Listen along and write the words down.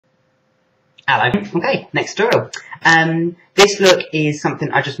Hello. Okay, next tutorial. This look is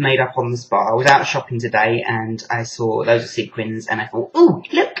something I just made up on the spot. I was out shopping today and I saw loads of sequins and I thought, ooh,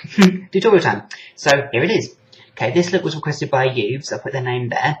 look, tutorial time. So here it is. Okay, this look was requested by Youths. I'll put their name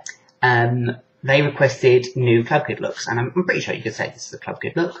there. They requested new Club Kid looks, and I'm pretty sure you could say this is a Club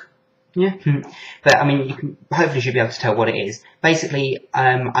Kid look. Yeah, but I mean, you can hopefully should be able to tell what it is. Basically,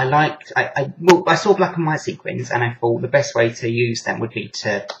 I saw black and white sequins, and I thought the best way to use them would be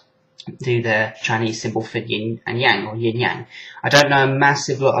to do the Chinese symbol for Yin and Yang, or Yin Yang. I don't know a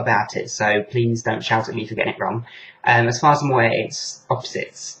massive lot about it, so please don't shout at me for getting it wrong. As far as I'm aware, it's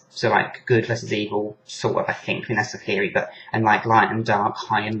opposites, so like good versus evil, sort of. I think that's the theory, and like light and dark,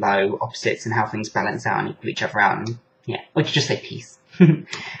 high and low, opposites, and how things balance out and equal each other out. And yeah, or you could just say peace.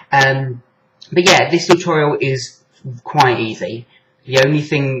 But yeah, this tutorial is quite easy. The only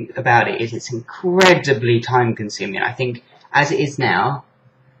thing about it is it's incredibly time consuming. I think as it is now,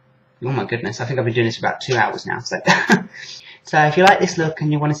 oh my goodness, I think I've been doing this for about 2 hours now. So, so if you like this look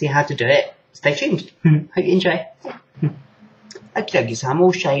and you want to see how to do it, stay tuned. Hope you enjoy. Okay, so I'm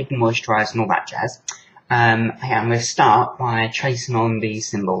all shaved and moisturised and all that jazz. I'm going to start by tracing on the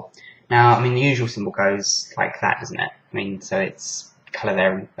symbol. Now, I mean, the usual symbol goes like that, doesn't it? I mean, so it's colour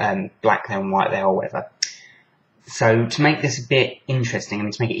there, black there and white there, or whatever. So to make this a bit interesting,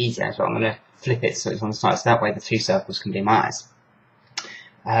 and to make it easier as well, I'm going to flip it so it's on the side, so that way the two circles can be my eyes.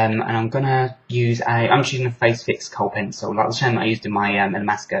 And I'm going to use I'm just using a Face Fix kohl pencil, like the same that I used in my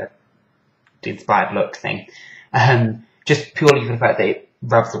M.A.C inspired look thing. Just purely for the fact that it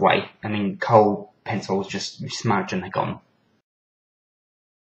rubs away. I mean, kohl pencils just smudge and they're gone.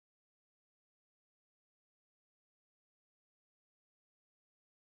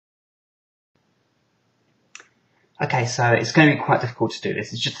 Okay, so it's going to be quite difficult to do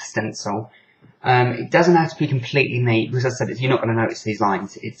this. It's just a stencil. It doesn't have to be completely neat, because as I said, you're not going to notice these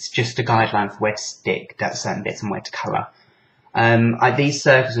lines. It's just a guideline for where to stick certain bits and where to colour. These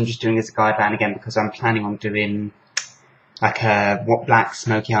circles I'm just doing as a guideline again because I'm planning on doing like a black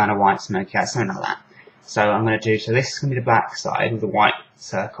smoky eye and a white smoky eye, something like that. So I'm going to do, so this is going to be the black side with the white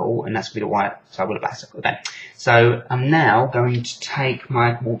circle, and that's going to be the white side with the black circle. Okay. So I'm now going to take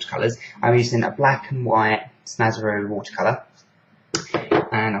my watercolours. I'm using a black and white Snazaroo watercolour,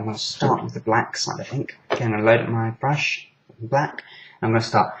 and I'm going to start with the black side, I think. Okay, I'm going to load up my brush, black, and I'm going to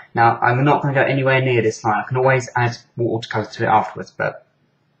start. Now, I'm not going to go anywhere near this line. I can always add watercolour to it afterwards, but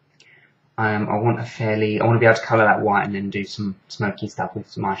I want to be able to colour that white and then do some smoky stuff with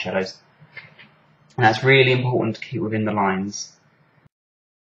some eyeshadows. And that's really important to keep within the lines.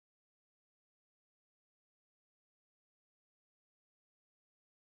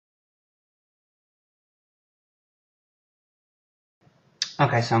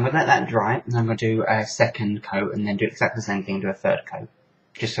 Okay, so I'm going to let that dry, and I'm going to do a second coat, and then do exactly the same thing, do a third coat,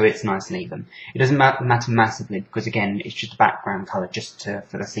 just so it's nice and even. It doesn't matter massively, because again, it's just a background colour, just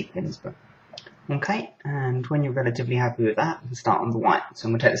for the sequins. But okay, and when you're relatively happy with that, you can start on the white. So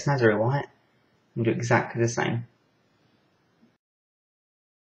I'm going to take the Snazaroo white, and do exactly the same.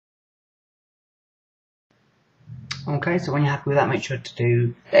 Okay, so when you're happy with that, make sure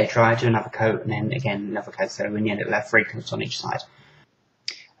to let it dry, do another coat, and then again another coat, so when you end up with 3 coats on each side.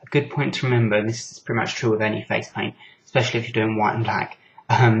 A good point to remember, and this is pretty much true with any face paint, especially if you're doing white and black,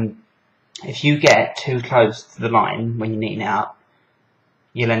 if you get too close to the line when you're kneading it up,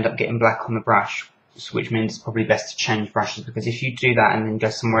 you'll end up getting black on the brush, which means it's probably best to change brushes, because if you do that and then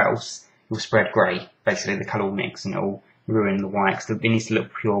go somewhere else, you'll spread grey. Basically the colour will mix and it'll ruin the white, because it needs to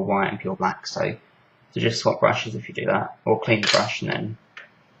look pure white and pure black, so just swap brushes if you do that, or clean the brush and then...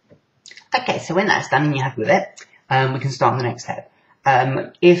 Okay, so when that's done and you're happy with it, we can start on the next step.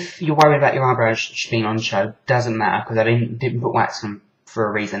 If you're worried about your eyebrows being on show, doesn't matter, because I didn't put wax on for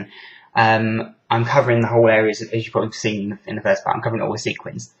a reason. I'm covering the whole areas, as you've probably seen in the first part. I'm covering all the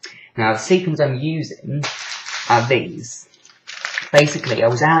sequins. Now, the sequins I'm using are these. Basically, I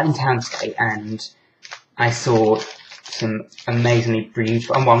was out in town today and I saw some amazingly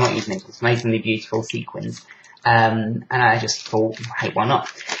beautiful, well, I'm not using it, it's amazingly beautiful sequins. And I just thought, hey, why not?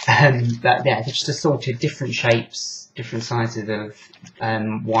 But yeah, just assorted different shapes, different sizes of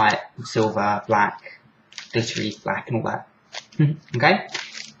white, silver, black, glittery black, and all that. Okay?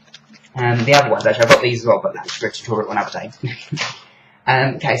 The other ones, actually, I've got these as well, but that's for a tutorial on another day.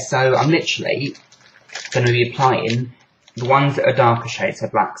 Okay, so I'm literally going to be applying the ones that are darker shades, so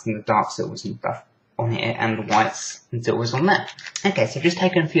blacks and the dark silvers and stuff on here, and the whites and silvers on there. Okay, so I've just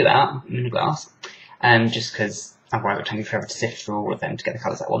taken a few out in the glass, just because otherwise it would take me forever to sift through all of them to get the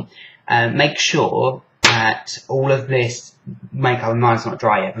colours I want. Make sure that all of this makeup, and mine's not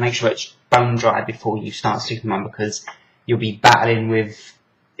dry yet, but make sure it's bone dry before you start sticking them on, because you'll be battling with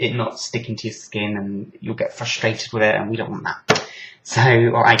it not sticking to your skin, and you'll get frustrated with it, and we don't want that. So,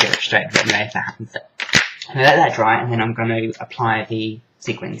 or I get frustrated with it anyway if that happens. I'm going to let that dry, and then I'm going to apply the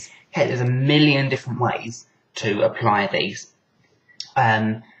sequins. Okay, there's a million different ways to apply these.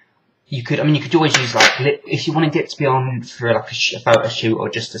 You could always use like if you wanted it to be on for like a photo shoot or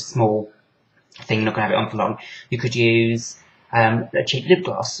just a small thing, you're not going to have it on for long. You could use a cheap lip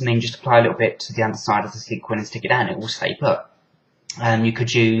gloss and then just apply a little bit to the underside of the sequin and stick it down. It will stay put. You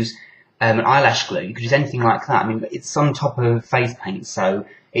could use an eyelash glue. You could use anything like that. I mean, it's on top of face paint, so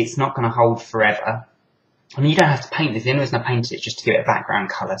it's not going to hold forever. I mean, you don't have to paint this. The only reason I painted it is just to give it a background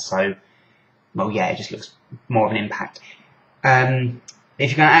colour. So, well, yeah, it just looks more of an impact. If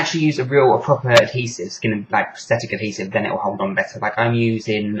you're going to actually use a proper adhesive, like prosthetic adhesive, then it will hold on better. Like I'm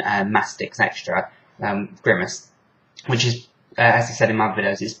using M.A.C Extra Grimace, which is, as I said in my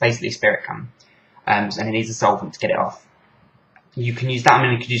videos, it's basically spirit gum, and it needs a solvent to get it off. You can use that. I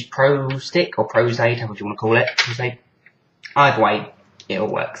mean, you could use Pro-Stick or Prosade, however you want to call it. Prosade. Either way,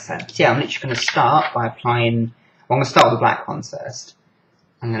 it'll work. So yeah, I'm literally going to start by applying. Well, I'm going to start with the black ones first.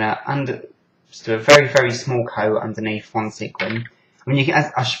 I'm going to just do a very, very small coat underneath one sequin. I mean, you can,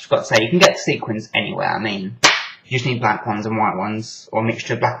 as I forgot to say, you can get sequins anywhere. I mean, you just need black ones and white ones, or a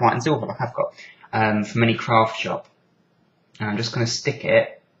mixture of black, white, and silver, like I've got from any craft shop. And I'm just going to stick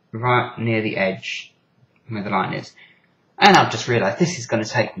it right near the edge where the line is. And I've just realised this is going to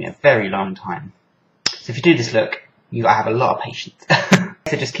take me a very long time. So if you do this look, you gotta have a lot of patience.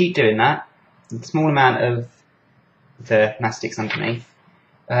 So just keep doing that. A small amount of the mastics underneath.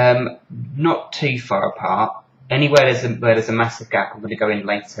 Not too far apart. Anywhere where there's a massive gap, I'm going to go in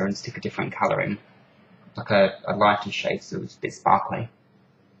later and stick a different colour in. Like a lighter shade, so it's a bit sparkly.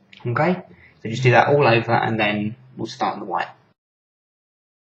 Okay? So just do that all over, and then we'll start on the white.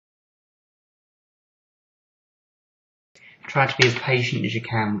 Try to be as patient as you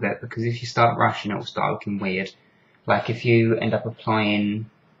can with it, because if you start rushing, it will start looking weird. Like if you end up applying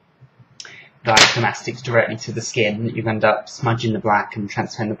like the mastics directly to the skin, you end up smudging the black and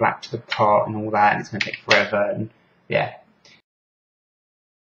transferring the black to the part and all that, and it's going to take forever, and yeah.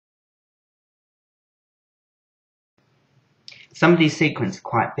 Some of these sequins are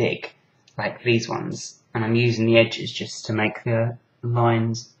quite big, like these ones, and I'm using the edges just to make the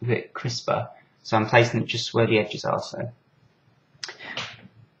lines a bit crisper. So I'm placing it just where the edges are, so.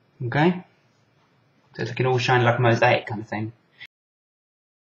 Okay? So it's looking all shiny like a mosaic kind of thing.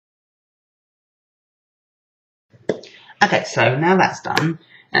 Okay, so now that's done.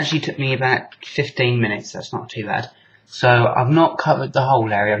 It actually took me about 15 minutes, so that's not too bad. So I've not covered the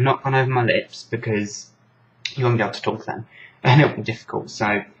whole area, I've not gone over my lips because you won't be able to talk then. And it'll be difficult, so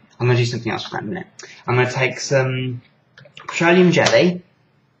I'm going to do something else for that in a minute. I'm going to take some petroleum jelly,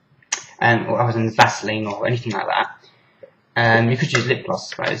 or other than Vaseline or anything like that. You could use lip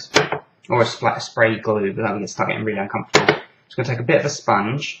gloss, I suppose, or a spray glue, but that would start getting really uncomfortable. Just going to take a bit of a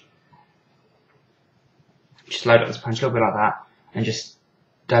sponge. Just load up the sponge a little bit like that, and just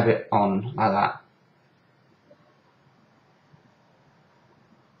dab it on like that.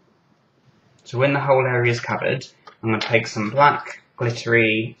 So when the whole area is covered, I'm going to take some black,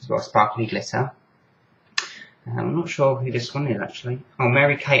 glittery, sparkly glitter. I'm not sure who this one is actually. Oh,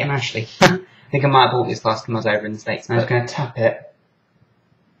 Mary, Kate and Ashley. I think I might have bought this last time I was over in the States. I'm just going to tap it.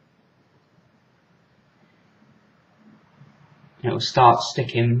 And it will start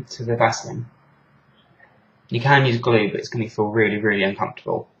sticking to the Vaseline. You can use glue, but it's going to feel really, really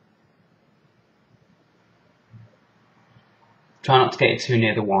uncomfortable. Try not to get it too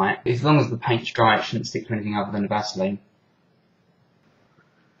near the white. As long as the paint's dry, it shouldn't stick to anything other than the Vaseline.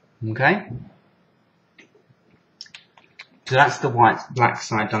 Okay? So that's the black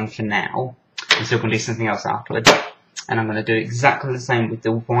side done for now. I'm still going to do something else afterwards. And I'm going to do exactly the same with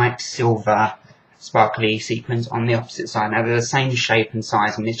the white, silver, sparkly sequins on the opposite side. Now they're the same shape and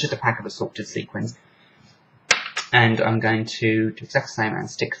size, and it's just a pack of assorted sequins. And I'm going to do exactly the same and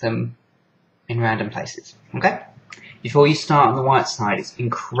stick them in random places. Okay? Before you start on the white side, it's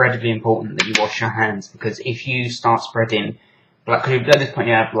incredibly important that you wash your hands, because if you start spreading black glue, at this point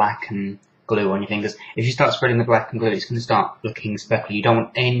you have black and glue on your fingers. If you start spreading the black and glue, it's going to start looking speckly. You don't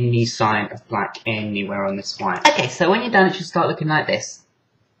want any sign of black anywhere on this white. Okay, so when you're done, it should start looking like this.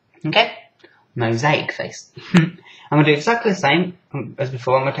 Okay? Mosaic face. I'm going to do exactly the same as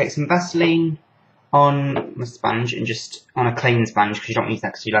before. I'm going to take some Vaseline on my sponge, and just on a clean sponge, because you don't use that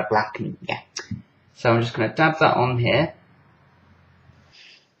because you like black, and yeah. So I'm just going to dab that on here.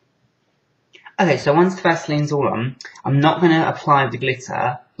 Okay, so once the Vaseline's all on, I'm not going to apply the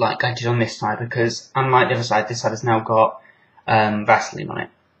glitter like I did on this side, because unlike the other side, this side has now got Vaseline on it.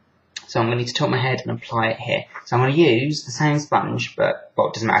 So I'm going to need to tilt my head and apply it here. So I'm going to use the same sponge, but, well,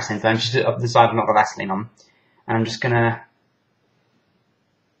 it doesn't matter, same sponge, just up the side with not the Vaseline on. And I'm just going to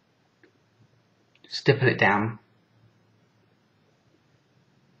stipple it down.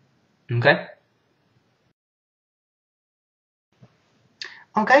 Okay?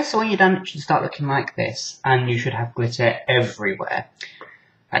 Okay, so when you're done, it should start looking like this, and you should have glitter everywhere,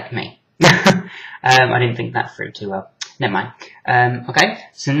 like me. I didn't think that through too well. Never mind. Okay,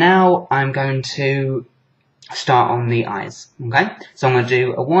 so now I'm going to start on the eyes. Okay, so I'm going to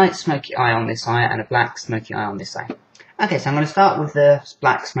do a white smoky eye on this eye and a black smoky eye on this eye. Okay, so I'm going to start with the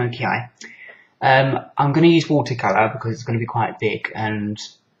black smoky eye. I'm going to use watercolour because it's going to be quite big, and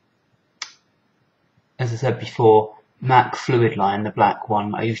as I said before, M.A.C fluid line, the black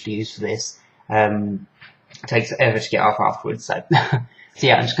one I usually use for this, takes forever to get off afterwards. So, so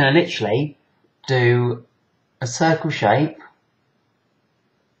yeah, I'm just going to literally do a circle shape.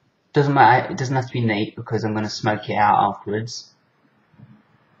 Doesn't matter, it doesn't have to be neat because I'm going to smoke it out afterwards.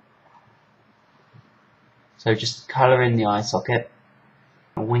 So just colour in the eye socket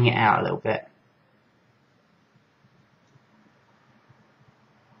and wing it out a little bit.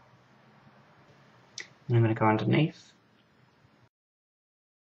 And I'm going to go underneath.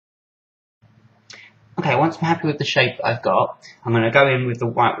 Okay, once I'm happy with the shape that I've got, I'm going to go in with the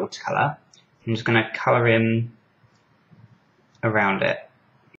white watercolour. I'm just going to colour in around it.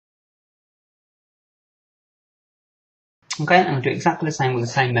 Okay, I'm going to do exactly the same with the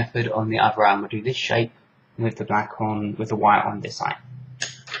same method on the other eye. I'm going to do this shape with the black on, with the white on this eye.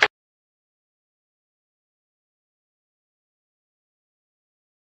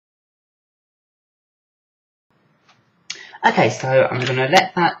 Okay, so I'm going to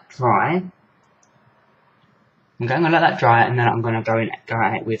let that dry. I'm going to let that dry, and then I'm going to go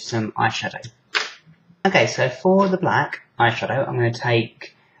at it with some eyeshadow. Okay, so for the black eyeshadow, I'm going to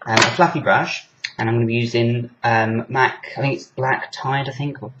take a fluffy brush, and I'm going to be using M.A.C, I think it's Black Tide, I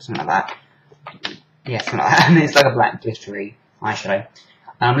think, or something like that. Yeah, something like that, and it's like a black glittery eyeshadow.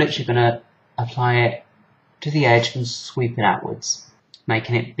 And I'm literally going to apply it to the edge and sweep it outwards,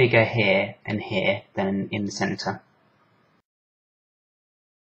 making it bigger here and here than in the centre.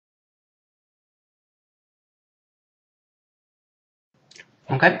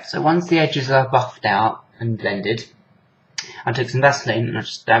 Okay, so once the edges are buffed out and blended, I took some Vaseline and I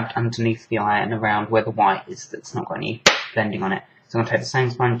just dabbed underneath the eye and around where the white is that's not got any blending on it. So I'm going to take the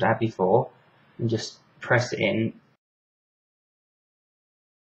same sponge I had before and just press it in.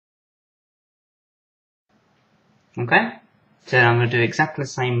 Okay, so I'm going to do exactly the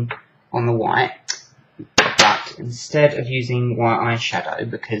same on the white, but instead of using white eyeshadow,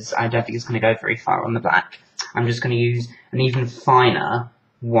 because I don't think it's going to go very far on the black, I'm just going to use an even finer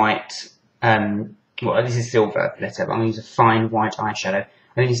white, well, this is silver glitter, but I'm going to use a fine white eyeshadow.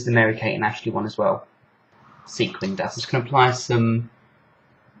 I think this is the Mary-Kate and Ashley one as well. Sequin dust. I'm just going to apply some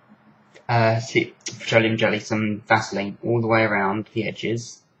petroleum jelly, some Vaseline all the way around the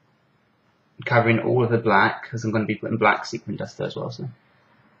edges, covering all of the black, because I'm going to be putting black sequin dust there as well. So,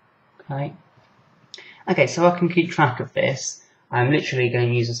 okay. Okay, so I can keep track of this. I'm literally going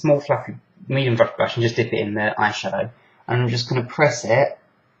to use a small fluffy medium brush and just dip it in the eyeshadow, and I'm just going to press it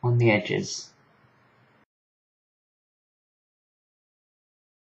on the edges.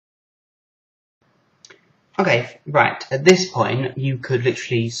 Okay, right, at this point you could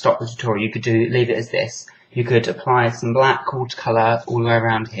literally stop the tutorial. You could leave it as this. You could apply some black watercolour all the way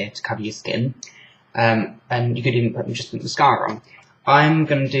around here to cover your skin, and you could even just put mascara on. I'm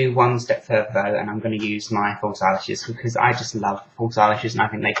going to do one step further though, and I'm going to use my false eyelashes because I just love false eyelashes and I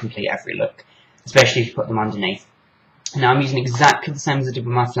think they complete every look, especially if you put them underneath. Now I'm using exactly the same as I did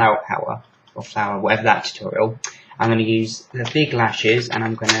with my flower power, or flower, whatever that tutorial. I'm going to use the big lashes and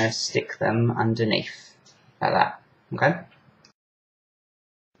I'm going to stick them underneath, like that, okay?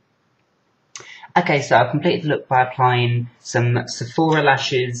 Okay, so I've completed the look by applying some Sephora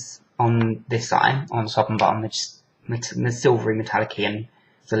lashes on this eye, on the top and bottom. They're just the silvery metallic-y and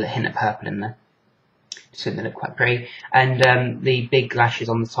there's a hint of purple in there. So they look quite pretty. And the big lashes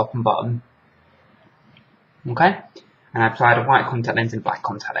on the top and bottom. Okay? And I applied a white contact lens and a black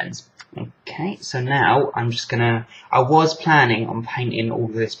contact lens. Okay, so now I'm just gonna, I was planning on painting all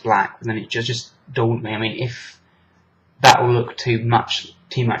of this black, but then it just dawned on me, I mean, if that will look too much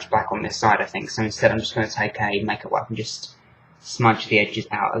black on this side, I think, so instead I'm just going to take a makeup wipe and just smudge the edges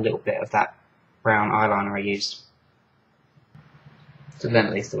out a little bit of that brown eyeliner I used. So then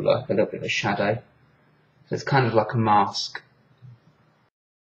at least it'll look a little bit of a shadow. So it's kind of like a mask.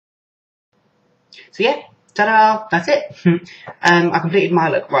 So yeah, ta-da! That's it. I completed my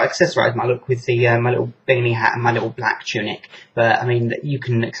look, well, accessorised my look with the my little beanie hat and my little black tunic. But I mean, you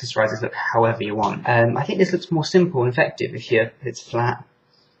can accessorise this look however you want. I think this looks more simple and effective if it's flat.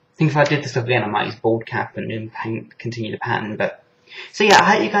 I think if I did this look again, I might use bald cap and continue the pattern. But so yeah,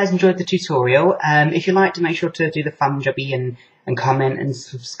 I hope you guys enjoyed the tutorial. If you liked, make sure to do the thumb jobby and comment and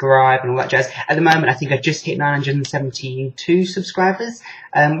subscribe and all that jazz. At the moment, I think I've just hit 972 subscribers.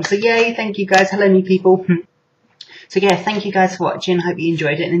 So yay, thank you guys. Hello, new people. So yeah, thank you guys for watching. Hope you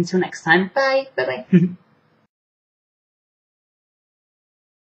enjoyed it. And until next time, bye. Bye-bye.